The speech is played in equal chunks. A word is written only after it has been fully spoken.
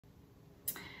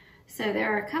So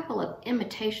there are a couple of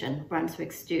imitation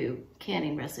Brunswick Stew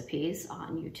canning recipes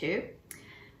on YouTube,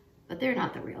 but they're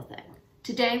not the real thing.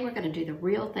 Today we're going to do the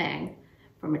real thing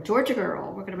from a Georgia girl.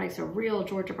 We're going to make some real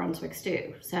Georgia Brunswick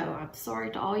Stew. So I'm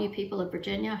sorry to all you people of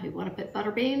Virginia who want to put butter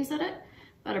beans in it.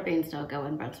 Butter beans don't go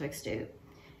in Brunswick Stew.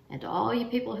 And to all you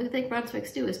people who think Brunswick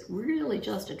Stew is really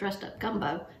just a dressed up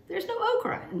gumbo, there's no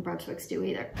okra in Brunswick Stew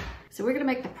either. So we're going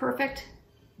to make the perfect,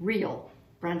 real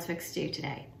Brunswick Stew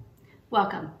today.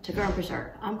 Welcome to Grown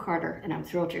Preserve. I'm Carter and I'm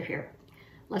thrilled you're here.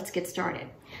 Let's get started.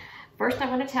 First I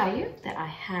want to tell you that I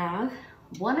have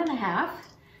 1.5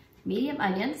 medium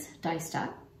onions diced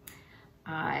up.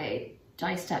 I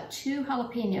diced up 2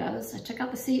 jalapenos. I took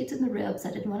out the seeds and the ribs.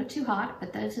 I didn't want it too hot,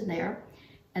 put those in there.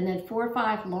 And then 4 or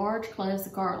 5 large cloves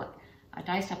of garlic. I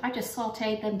diced up, I just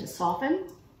sauteed them to soften.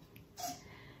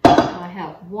 I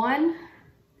have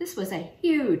this was a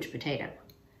huge potato.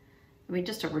 I mean,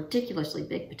 just a ridiculously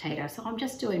big potato, so I'm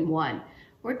just doing 1.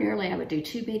 Ordinarily, I would do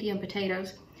 2 medium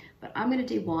potatoes, but I'm gonna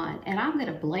do 1, and I'm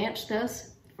gonna blanch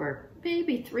this for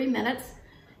maybe 3 minutes,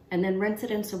 and then rinse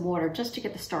it in some water just to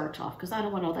get the starch off, because I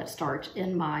don't want all that starch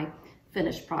in my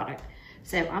finished product.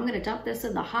 So I'm gonna dump this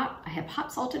in I have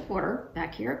hot salted water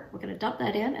back here. We're gonna dump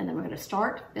that in, and then we're gonna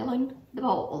start filling the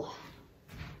bowl.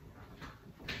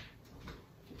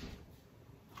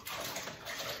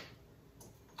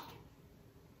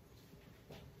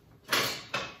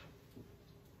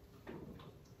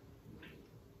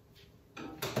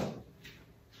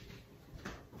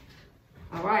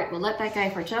 All right, we'll let that go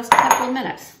for just a couple of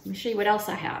minutes. Let me show you what else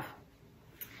I have.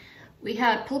 We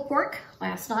had pulled pork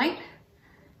last night,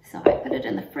 so I put it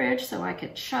in the fridge so I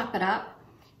could chop it up.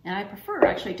 And I prefer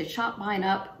actually to chop mine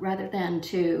up rather than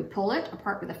to pull it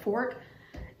apart with a fork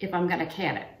if I'm gonna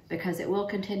can it, because it will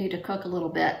continue to cook a little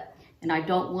bit and I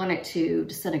don't want it to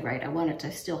disintegrate. I want it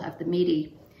to still have the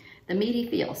meaty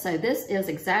feel. So this is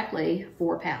exactly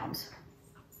 4 pounds.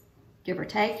 Give or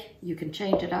take, you can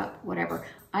change it up, whatever.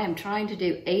 I am trying to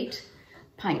do 8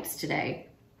 pints today.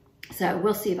 So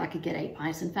we'll see if I could get 8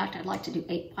 pints. In fact, I'd like to do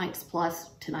 8 pints plus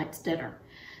tonight's dinner.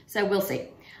 So we'll see.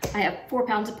 I have 4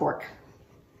 pounds of pork.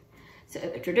 So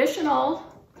the traditional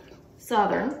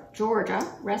Southern Georgia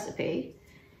recipe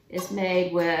is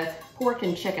made with pork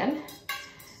and chicken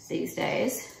these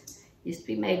days. Used to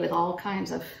be made with all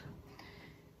kinds of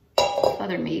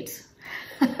other meats.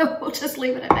 We'll just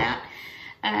leave it at that.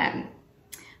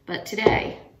 But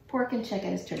today, pork and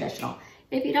chicken is traditional.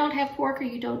 If you don't have pork or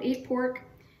you don't eat pork,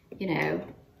 you know,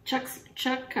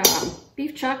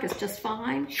 beef chuck is just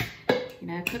fine. You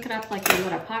know, cook it up like you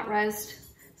would a pot roast.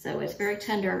 So it's very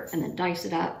tender, and then dice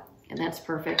it up, and that's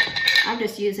perfect. I'm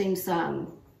just using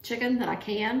some chicken that I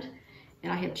canned,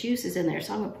 and I have juices in there.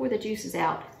 So I'm gonna pour the juices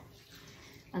out,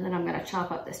 and then I'm gonna chop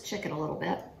up this chicken a little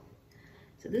bit.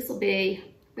 So this will be,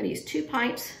 I'm gonna use 2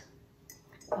 pints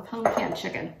of home canned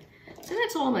chicken. So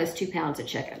that's almost 2 pounds of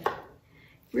chicken.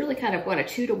 Really kind of want a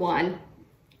 2 to 1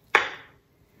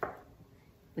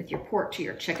 with your pork to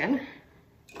your chicken.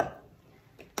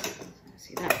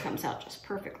 See, that comes out just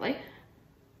perfectly.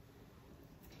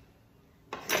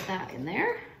 Put that in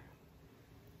there.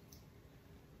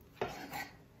 I'm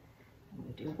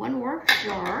gonna do 1 more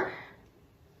jar.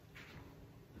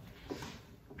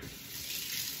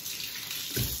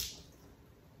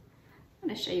 I'm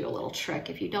gonna show you a little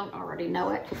trick if you don't already know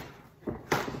it.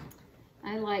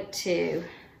 I like to,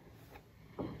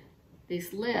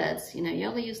 these lids, you know, you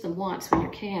only use them once when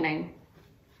you're canning,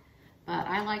 but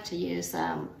I like to use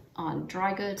them on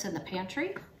dry goods in the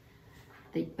pantry,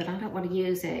 but I don't want to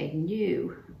use a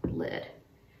new lid.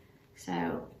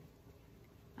 So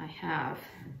I have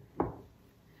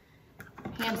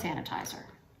hand sanitizer.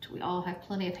 We all have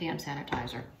plenty of hand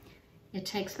sanitizer. It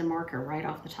takes the marker right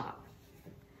off the top.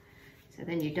 So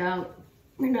then you're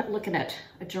not looking at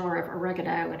a jar of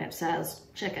oregano and it says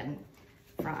chicken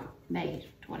from May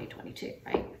 2022,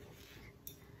 right?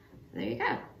 There you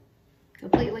go,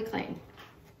 completely clean.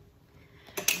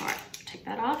 All right, take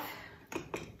that off.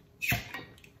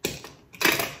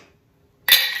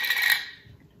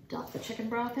 Dump the chicken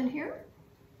broth in here.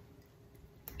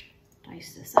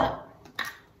 Dice this up.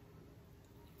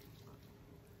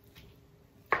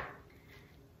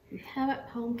 If you haven't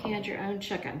home canned your own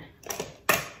chicken,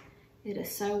 it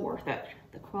is so worth it.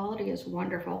 The quality is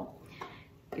wonderful.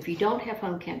 If you don't have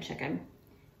home canned chicken,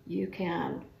 you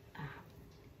can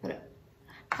put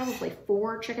probably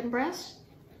 4 chicken breasts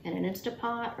in an Instant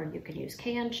Pot, or you can use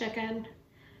canned chicken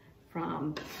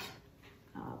from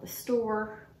the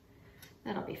store.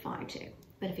 That'll be fine too.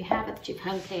 But if you have it that you've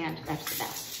home canned, that's the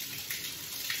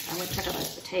best. I would check out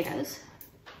those potatoes.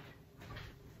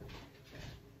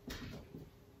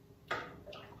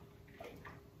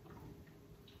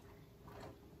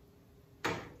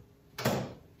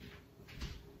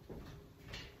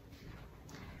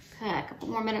 couple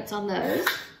more minutes on those.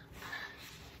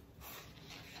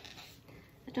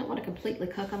 I don't want to completely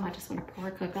cook them. I just want to pour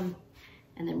cook them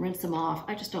and then rinse them off.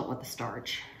 I just don't want the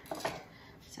starch.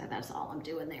 So that's all I'm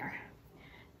doing there.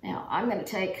 Now I'm going to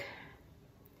take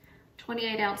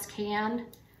 28-ounce can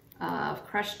of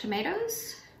crushed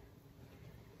tomatoes,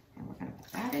 and we're going to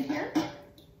put that in here.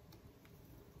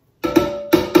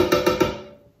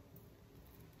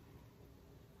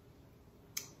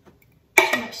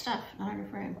 Too much stuff, not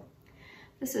enough room.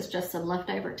 This is just some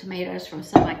leftover tomatoes from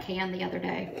some I canned the other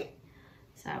day,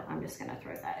 so I'm just going to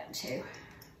throw that in too.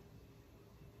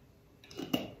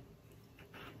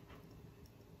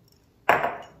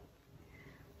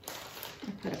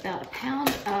 Put about a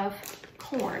pound of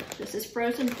corn. This is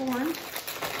frozen corn.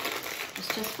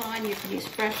 It's just fine. You can use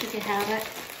fresh if you have it.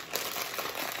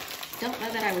 Don't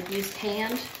know that I would use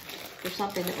canned for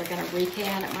something that we're going to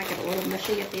recan. It might get a little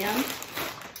mushy at the end.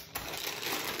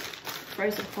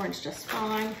 Frozen corn's just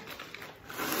fine.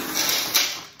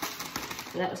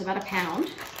 So that was about a pound.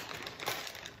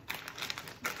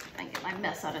 I get my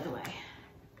mess out of the way.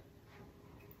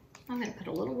 I'm going to put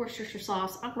a little Worcestershire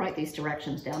sauce. I'll write these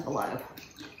directions down below,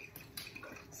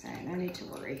 so no need to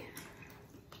worry.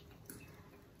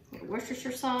 A little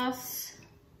Worcestershire sauce,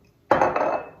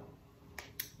 a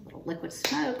little liquid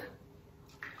smoke,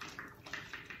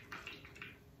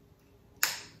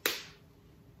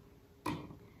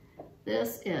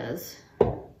 this is,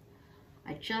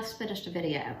 I just finished a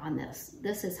video on this.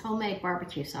 This is homemade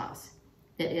barbecue sauce.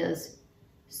 It is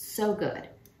so good.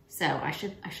 So I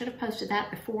should have posted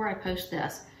that before I post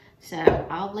this. So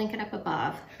I'll link it up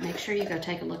above. Make sure you go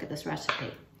take a look at this recipe.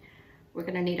 We're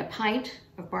gonna need a pint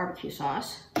of barbecue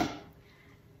sauce.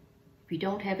 If you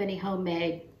don't have any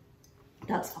homemade,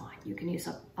 that's fine. You can use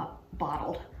a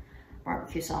bottled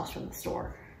barbecue sauce from the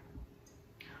store.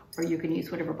 Or you can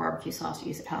use whatever barbecue sauce you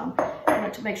use at home. I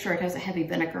want to make sure it has a heavy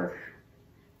vinegar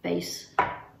base.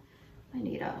 I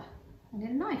need a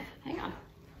knife, hang on.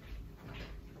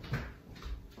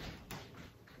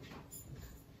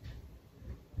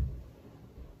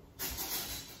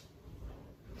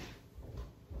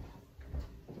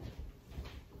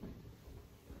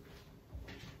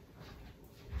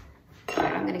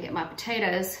 I'm going to get my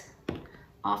potatoes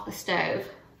off the stove.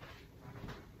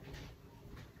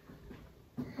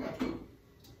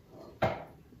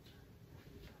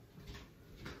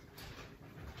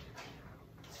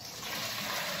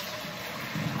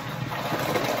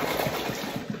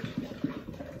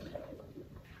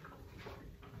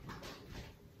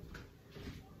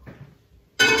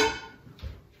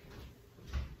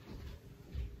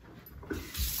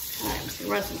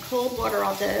 Run some cold water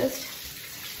on those.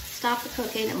 Stop the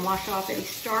cooking and wash off any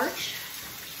starch.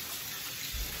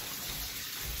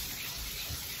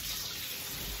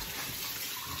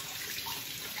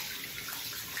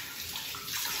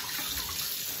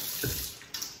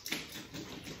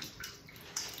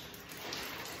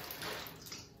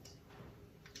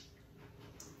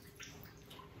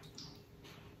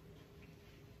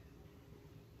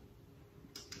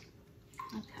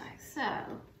 Okay, so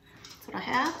that's what I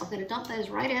have. I'm going to dump those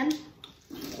right in.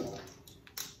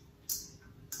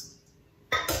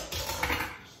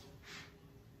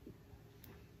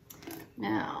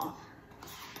 Now,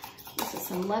 this is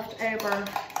some leftover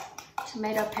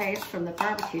tomato paste from the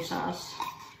barbecue sauce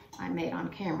I made on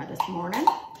camera this morning.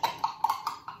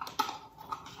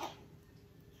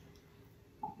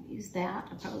 Use that.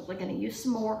 I'm probably going to use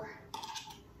some more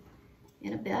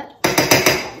in a bit.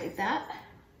 I'll leave that.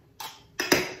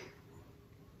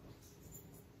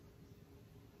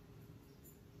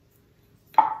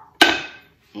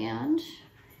 And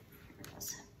here it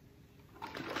is.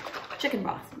 Chicken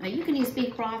broth. Now you can use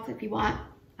beef broth if you want.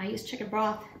 I use chicken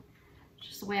broth. It's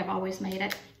just the way I've always made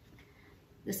it.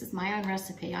 This is my own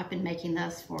recipe. I've been making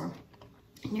this for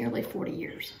nearly 40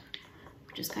 years,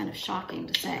 which is kind of shocking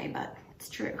to say, but it's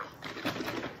true.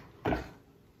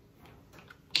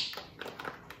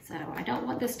 So I don't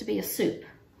want this to be a soup.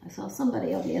 I saw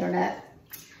somebody on the internet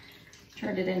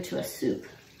turned it into a soup.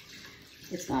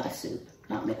 It's not a soup.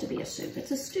 Not meant to be a soup.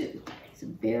 It's a stew. It's a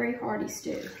very hearty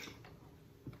stew.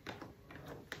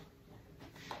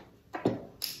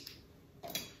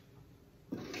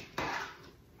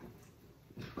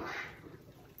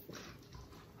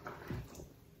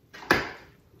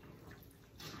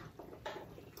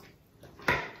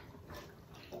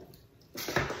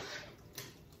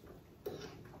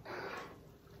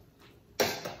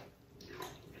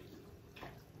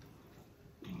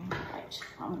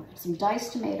 I'm going to put some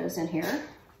diced tomatoes in here.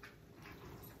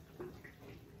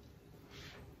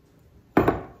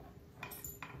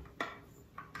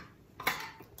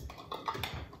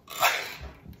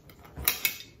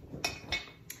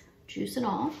 juice and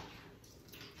all.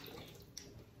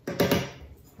 I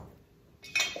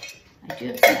do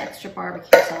have some extra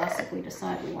barbecue sauce if we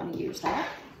decide we want to use that.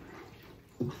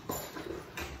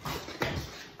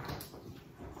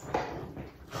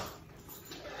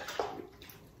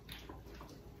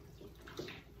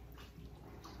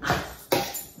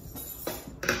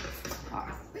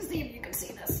 Let's see if you can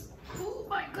see this. Oh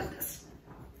my goodness.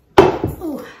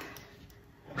 Ooh.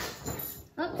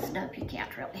 Oops, nope, you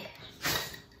can't really.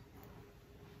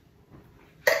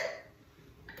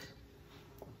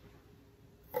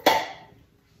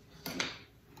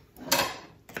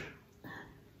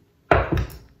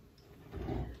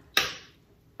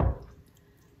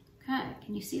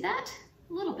 Can you see that?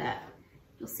 A little bit.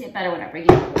 You'll see it better when I bring it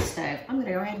to the stove. I'm going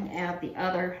to go ahead and add the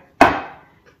other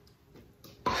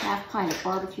half pint of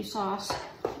barbecue sauce.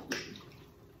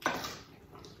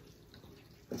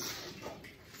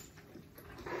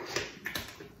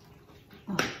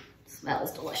 Oh, it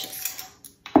smells delicious.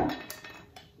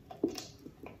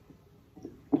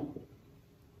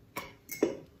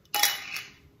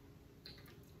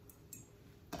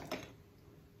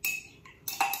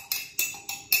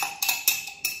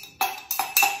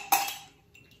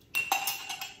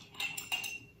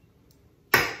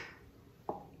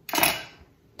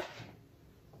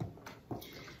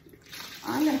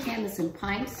 I'm going to can this in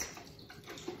pints.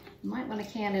 You might want to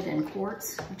can it in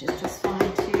quarts, which is just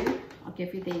fine too. I'll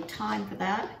give you the time for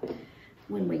that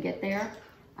when we get there.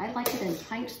 I like it in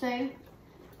pints though,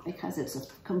 because it's a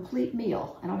complete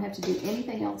meal. I don't have to do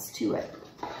anything else to it.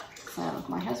 So if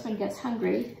my husband gets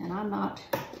hungry and I'm not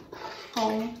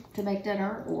home to make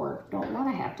dinner or don't want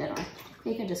to have dinner,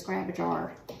 he can just grab a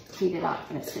jar, heat it up,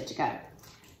 and it's good to go.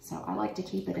 So I like to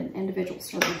keep it in individual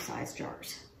serving size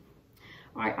jars.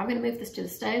 All right, I'm going to move this to the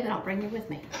stove and I'll bring you with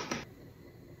me. All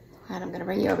right, I'm going to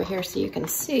bring you over here so you can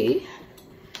see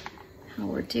how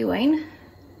we're doing.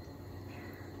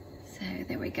 So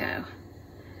there we go.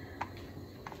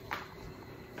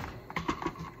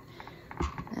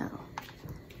 Now,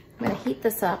 I'm going to heat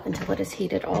this up until it is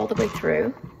heated all the way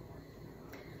through.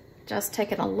 Just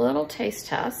taking a little taste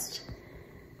test.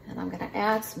 And I'm going to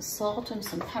add some salt and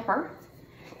some pepper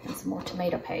and some more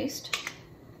tomato paste.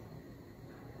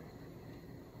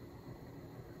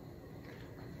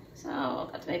 So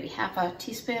that's maybe half a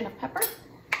teaspoon of pepper.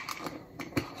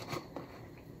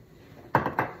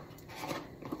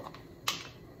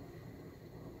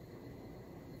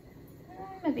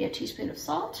 Maybe a teaspoon of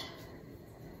salt.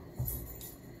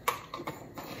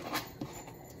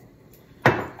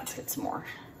 Let's get some more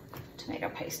tomato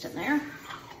paste in there.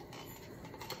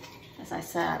 As I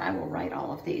said, I will write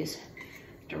all of these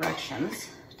directions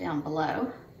down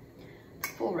below.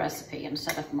 Full recipe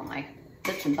instead of my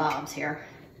bits and bobs here.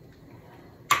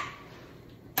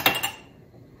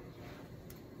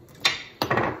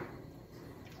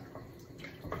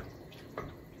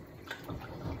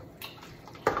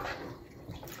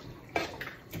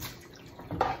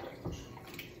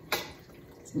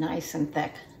 Nice and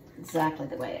thick, exactly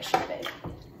the way it should be.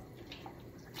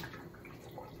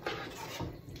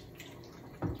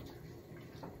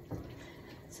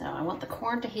 So I want the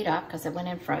corn to heat up because it went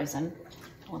in frozen.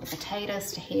 I want the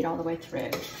potatoes to heat all the way through.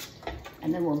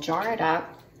 And then we'll jar it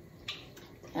up.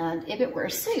 And if it were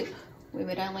a soup, we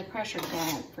would only pressure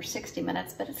can it for 60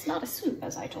 minutes, but it's not a soup,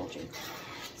 as I told you.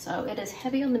 So it is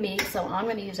heavy on the meat, so I'm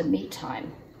going to use a meat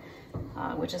time.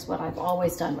 Which is what I've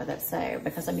always done with it. So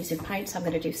because I'm using pints, I'm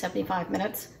going to do 75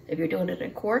 minutes. If you're doing it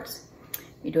in quarts,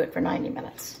 you do it for 90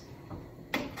 minutes.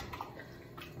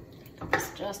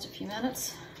 Just a few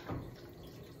minutes.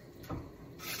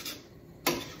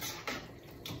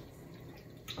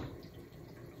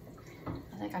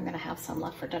 I think I'm going to have some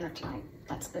left for dinner tonight.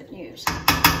 That's good news. I'm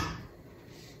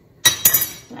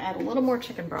going to add a little more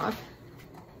chicken broth.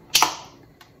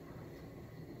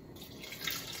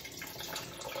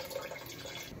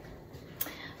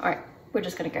 All right, we're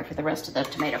just gonna go for the rest of the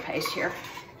tomato paste here.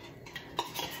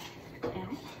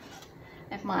 And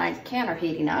if my can are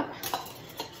heating up,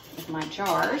 with my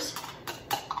jars,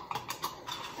 I'm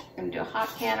gonna do a hot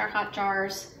can or hot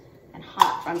jars and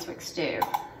hot Brunswick Stew.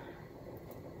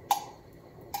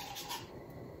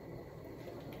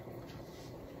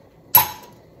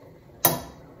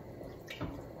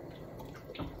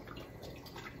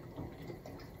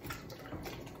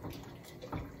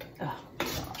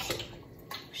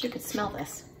 You could smell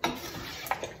this. I'll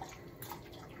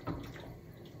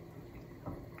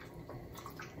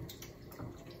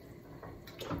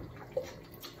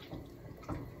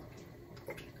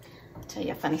tell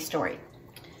you a funny story.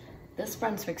 This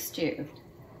Brunswick stew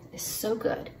is so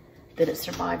good that it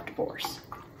survived divorce.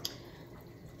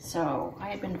 So I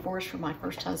had been divorced from my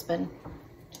first husband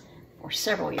for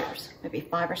several years, maybe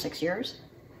 5 or 6 years.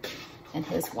 And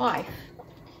his wife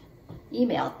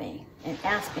emailed me and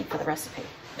asked me for the recipe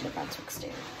to the Brunswick Stew.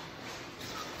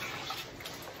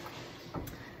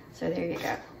 So there you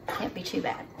go. Can't be too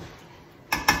bad.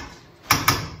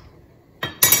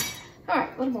 All right,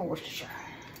 a little more Worcestershire.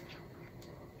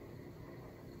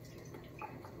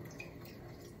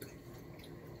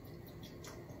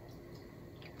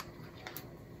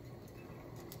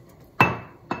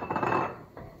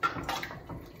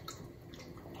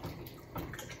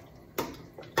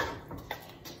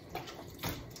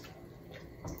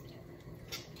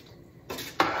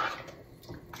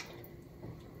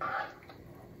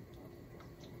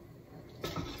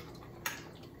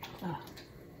 Oh,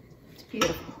 it's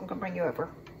beautiful. I'm gonna bring you over.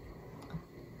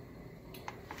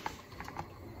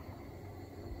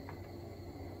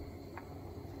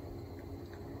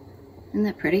 Isn't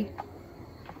that pretty?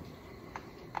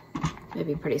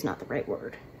 Maybe pretty's not the right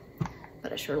word,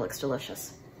 but it sure looks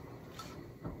delicious.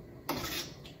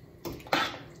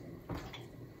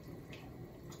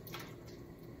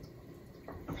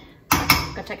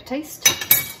 I'm gonna take a taste.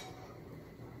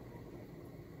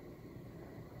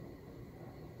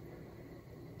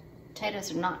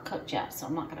 Potatoes are not cooked yet, so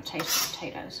I'm not gonna taste the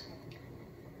potatoes.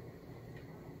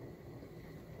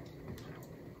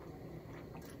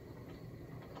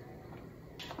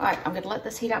 All right, I'm gonna let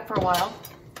this heat up for a while.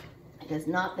 It is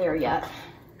not there yet.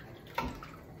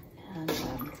 And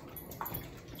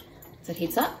as it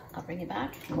heats up, I'll bring it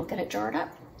back and we'll get it jarred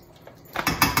up.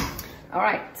 All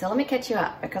right, so let me catch you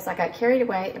up because I got carried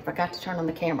away and forgot to turn on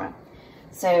the camera.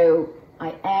 So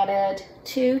I added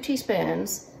 2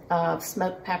 teaspoons of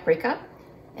smoked paprika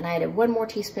and I added 1 more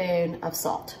teaspoon of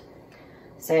salt.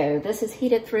 So this is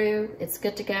heated through, it's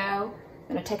good to go. I'm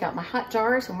gonna take out my hot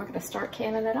jars and we're gonna start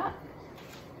canning it up.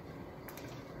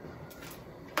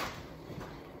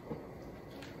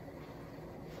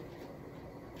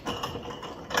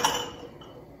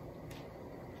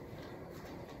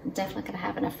 I'm definitely gonna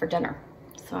have enough for dinner,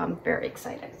 so I'm very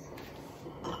excited.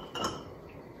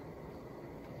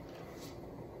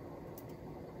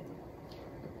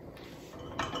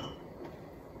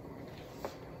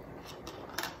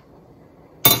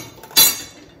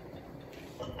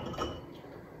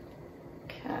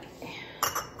 Okay,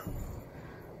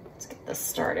 let's get this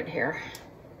started here.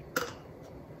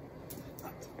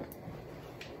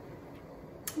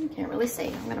 You can't really see.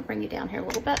 I'm gonna bring you down here a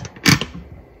little bit.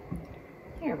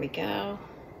 There we go.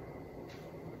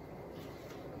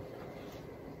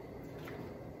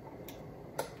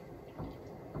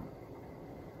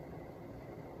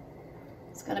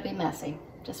 It's gonna be messy,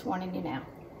 just warning you now.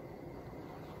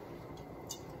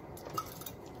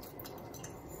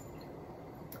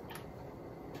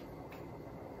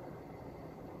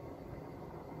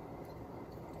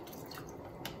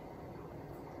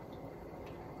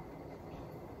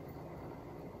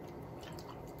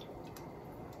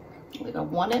 Leave a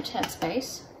 1-inch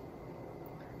headspace.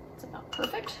 It's about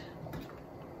perfect.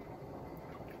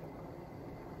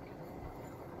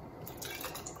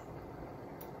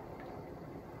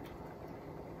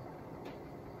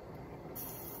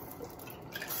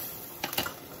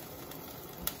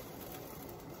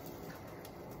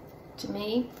 To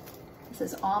me, this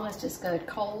is almost as good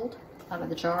cold out of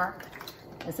the jar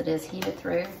as it is heated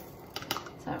through.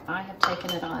 So I have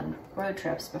taken it on road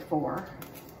trips before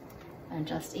and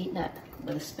just eaten it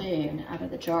with a spoon out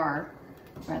of the jar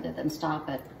rather than stop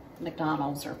at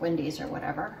McDonald's or Wendy's or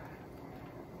whatever.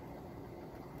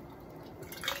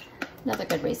 Another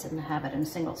good reason to have it in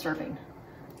single serving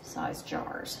size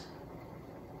jars.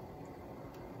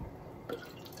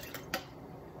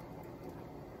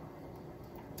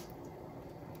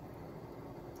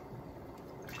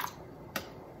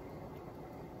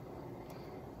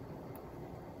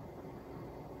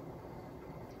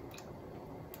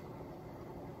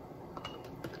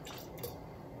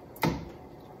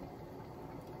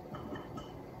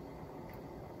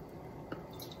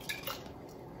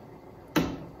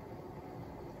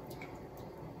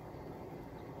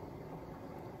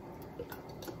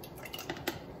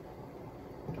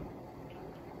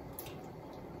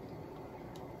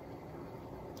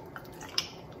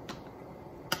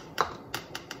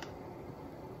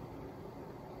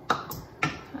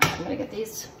 I'm gonna get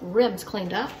these ribs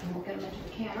cleaned up and we'll get them into the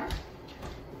canner.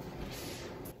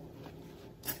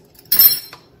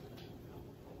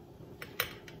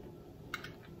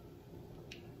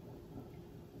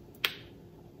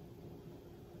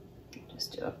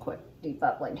 Just do a quick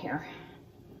debubbling here.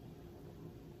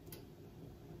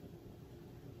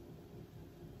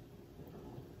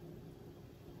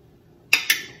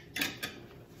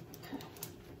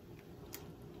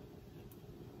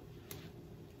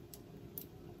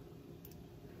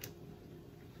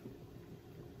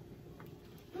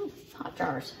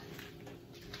 jars.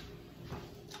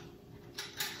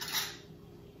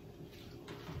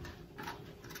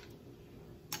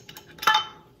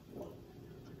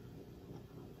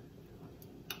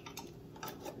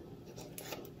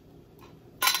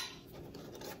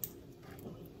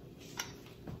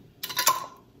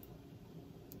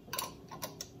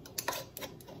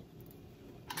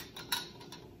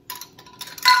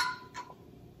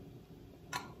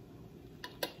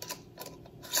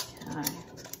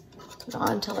 Put it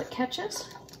on until it catches.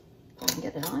 Go and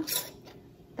get it on.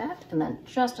 That, and then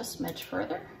just a smidge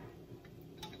further.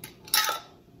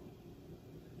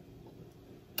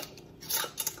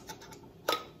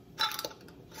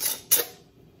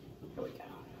 Here we go.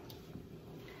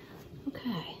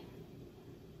 Okay.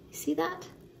 You see that?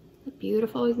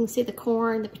 Beautiful. You can see the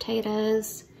corn, the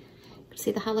potatoes. You can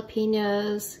see the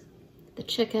jalapenos, the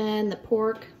chicken, the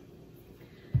pork,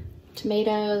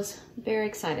 tomatoes. Very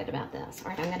excited about this. All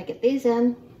right, I'm going to get these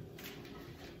in.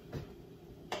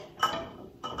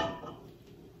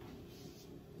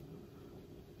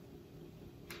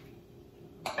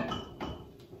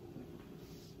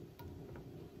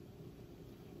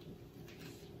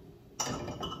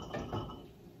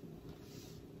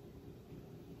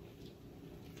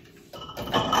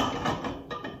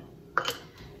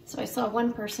 So I saw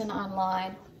one person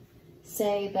online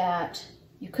say that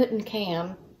you couldn't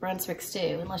can Brunswick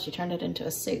Stew unless you turned it into a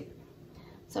soup.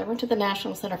 So I went to the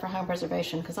National Center for Home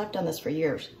Preservation, because I've done this for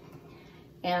years.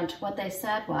 And what they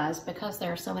said was, because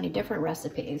there are so many different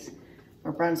recipes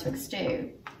for Brunswick Stew,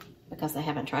 because they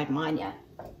haven't tried mine yet,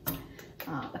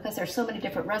 because there's so many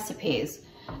different recipes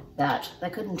that they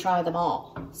couldn't try them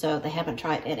all. So they haven't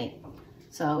tried any.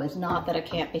 So it's not that it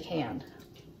can't be canned.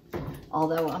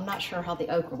 Although I'm not sure how the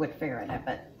okra would fare in it,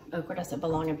 but okra doesn't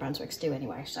belong in Brunswick Stew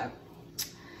anyway, so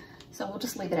we'll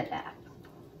just leave it at that.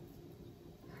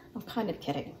 I'm kind of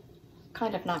kidding.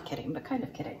 Kind of not kidding, but kind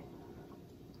of kidding.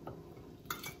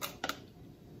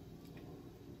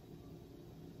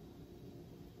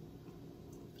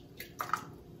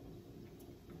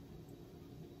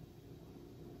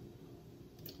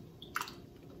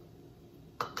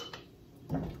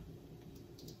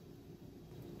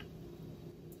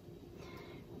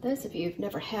 Those of you who've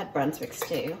never had Brunswick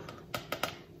Stew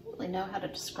don't really know how to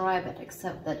describe it,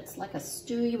 except that it's like a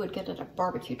stew you would get at a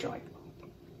barbecue joint.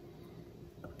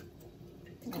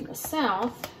 In the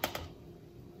South,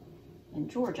 in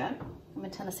Georgia, I'm in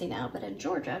Tennessee now, but in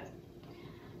Georgia,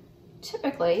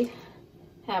 typically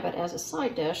have it as a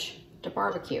side dish to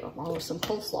barbecue, along with some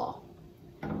coleslaw.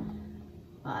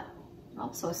 But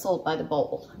also sold by the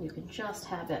bowl. You can just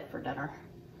have it for dinner,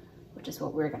 which is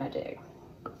what we're gonna do.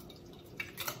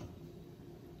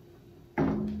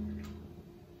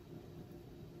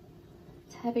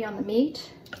 It's heavy on the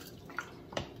meat.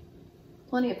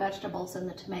 Plenty of vegetables in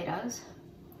the tomatoes.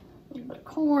 A little bit of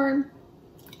corn,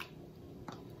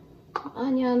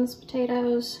 onions,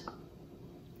 potatoes.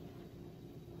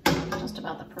 Just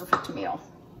about the perfect meal.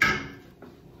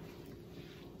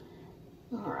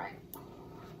 All right.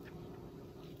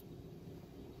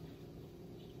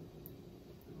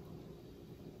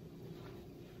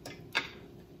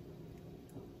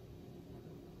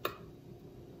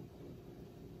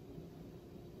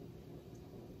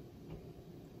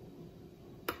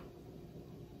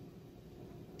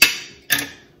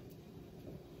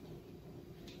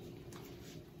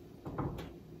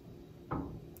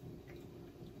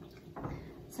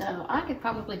 So I could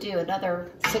probably do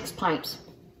another 6 pints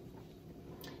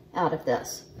out of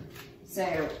this.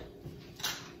 So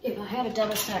if I had a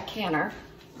double stack canner,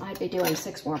 I'd be doing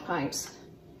 6 more pints.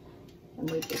 And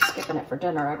we'd be skipping it for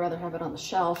dinner. I'd rather have it on the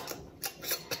shelf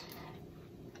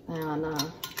than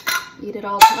eat it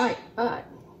all tonight, but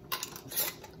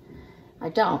I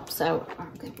don't. So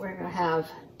we're gonna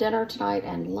have dinner tonight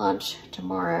and lunch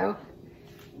tomorrow,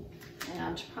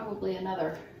 and probably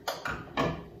another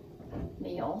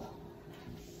meal.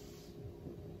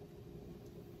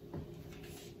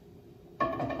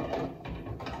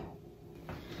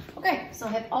 Okay, so I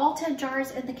have all 10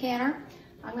 jars in the canner.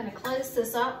 I'm going to close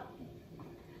this up,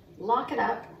 lock it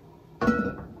up,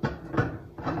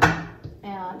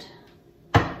 and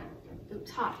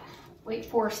oops, hot. Wait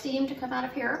for steam to come out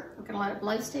of here. We're going to let it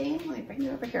blow steam. Let me bring you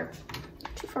over here.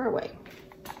 Not too far away.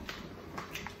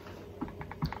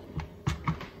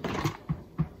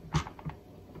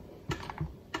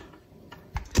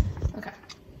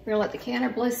 We're gonna let the canner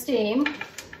blow steam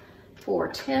for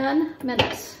 10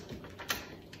 minutes.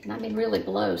 And I mean really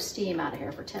blow steam out of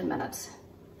here for 10 minutes.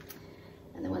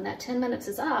 And then when that 10 minutes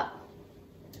is up,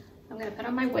 I'm gonna put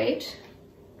on my weight.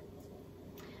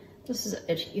 This is,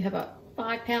 you have a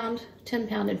 5 pound, 10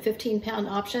 pound, and 15 pound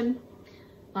option.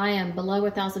 I am below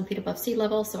 1,000 feet above sea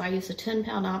level, so I use the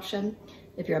 10-pound option.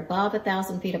 If you're above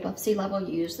 1,000 feet above sea level,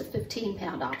 you use the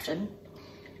 15-pound option.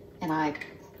 And I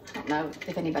don't know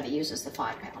if anybody uses the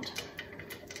 5-pound.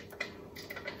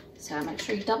 So make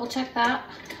sure you double check that.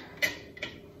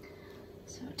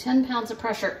 So 10 pounds of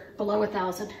pressure below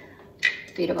 1,000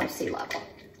 feet above sea level,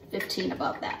 15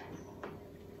 above that.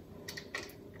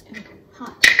 Ooh,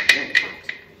 hot, very hot.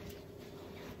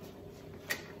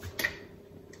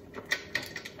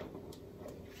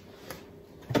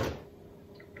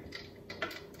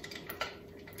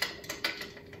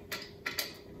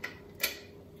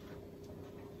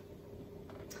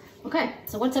 Okay,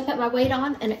 so once I put my weight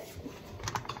on and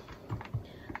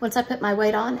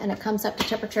it comes up to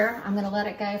temperature, I'm gonna let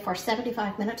it go for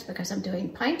 75 minutes because I'm doing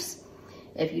pints.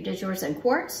 If you did yours in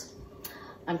quarts,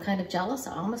 I'm kind of jealous.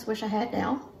 I almost wish I had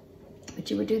now,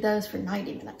 but you would do those for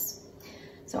 90 minutes.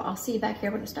 So I'll see you back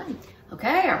here when it's done.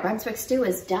 Okay, our Brunswick stew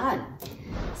is done.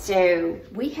 So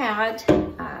we had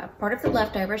part of the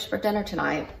leftovers for dinner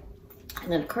tonight,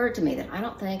 and it occurred to me that I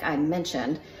don't think I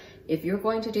mentioned, if you're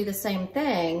going to do the same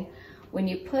thing, when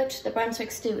you put the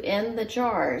Brunswick stew in the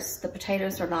jars, the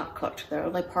potatoes are not cooked. They're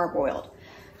only parboiled.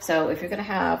 So if you're gonna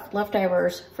have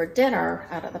leftovers for dinner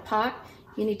out of the pot,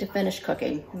 you need to finish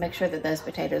cooking. Make sure that those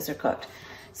potatoes are cooked.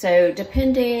 So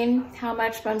depending how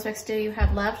much Brunswick stew you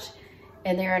have left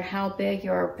in there and how big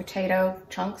your potato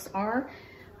chunks are,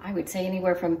 I would say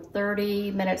anywhere from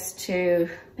 30 minutes to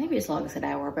maybe as long as an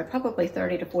hour, but probably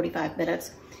 30 to 45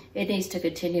 minutes. It needs to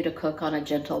continue to cook on a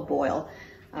gentle boil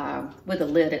with the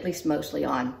lid at least mostly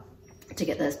on to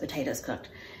get those potatoes cooked.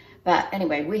 But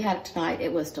anyway, we had it tonight.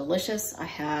 It was delicious. I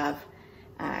have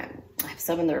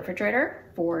some in the refrigerator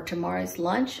for tomorrow's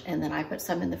lunch, and then I put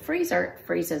some in the freezer. It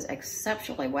freezes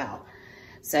exceptionally well.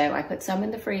 So I put some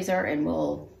in the freezer, and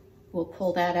we'll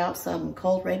pull that out some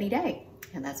cold, rainy day,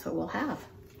 and that's what we'll have.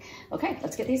 Okay,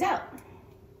 let's get these out.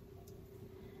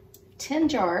 10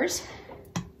 jars.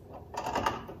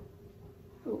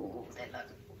 Ooh, they look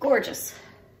gorgeous.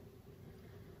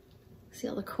 See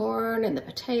all the corn and the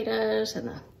potatoes and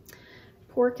the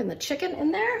pork and the chicken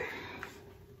in there.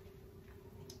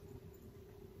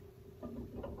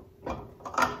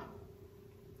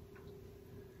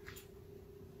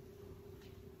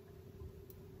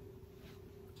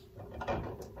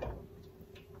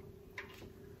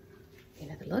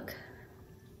 Another look.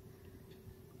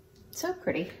 So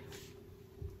pretty.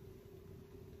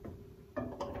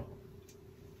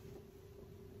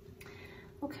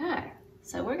 Okay,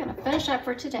 so we're gonna finish up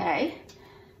for today.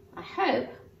 I hope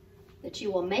that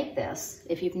you will make this.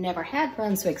 If you've never had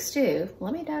Brunswick stew,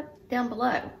 let me know down below.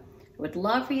 I would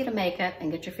love for you to make it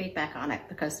and get your feedback on it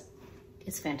because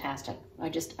it's fantastic. I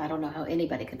don't know how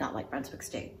anybody could not like Brunswick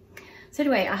stew. So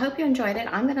anyway, I hope you enjoyed it.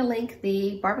 I'm gonna link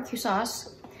the barbecue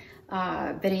sauce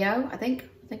video, I think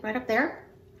right up there.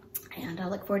 And I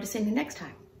look forward to seeing you next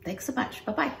time. Thanks so much,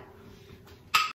 bye-bye.